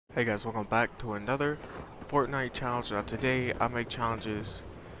Hey guys, welcome back to another Fortnite challenge. Now today I make challenges.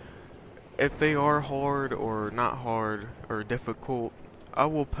 If they are hard or not hard or difficult, I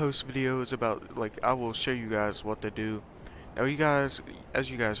will post videos about, like, I will show you guys what to do. Now you guys, as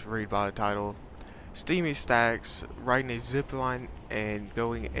you guys read by the title, Steamy stacks, riding a zipline and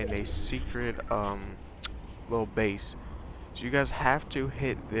going in a secret little base. So you guys have to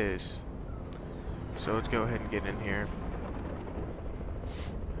hit this. So let's go ahead and get in here.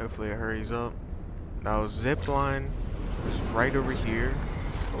 Hopefully it hurries up. Now zipline is right over here.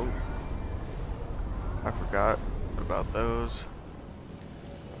 Oh, I forgot about those.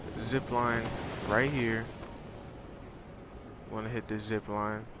 Zipline right here. Want to hit the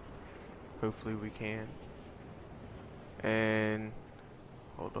zipline. Hopefully we can. And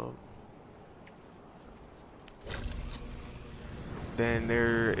hold up. Then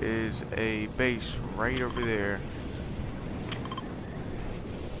there is a base right over there.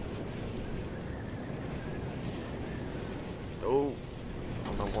 Oh, I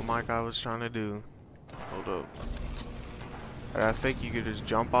don't know what my guy was trying to do. Hold up. I think you could just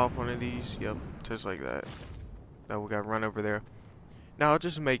jump off one of these. Yep, just like that. Now we gotta run over there. Now I'll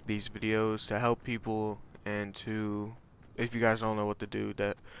just make these videos to help people and to, if you guys don't know what to do,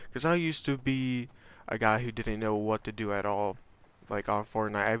 that, because I used to be a guy who didn't know what to do at all. Like on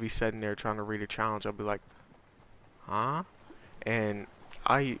Fortnite, I'd be sitting there trying to read a challenge. I'd be like, huh? And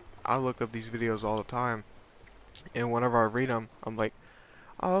I look up these videos all the time, and whenever I read them, I'm like,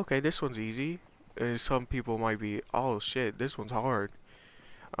 oh, okay, this one's easy. And some people might be, oh shit, this one's hard.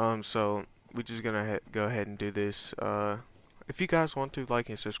 So we're just gonna go ahead and do this. If you guys want to, like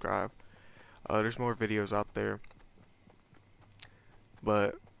and subscribe. There's more videos out there.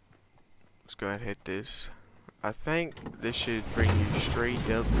 But let's go ahead and hit this. I think this should bring you straight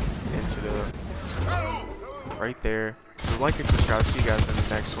up into the right there. So like and subscribe. See you guys in the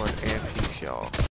next one, and peace, y'all.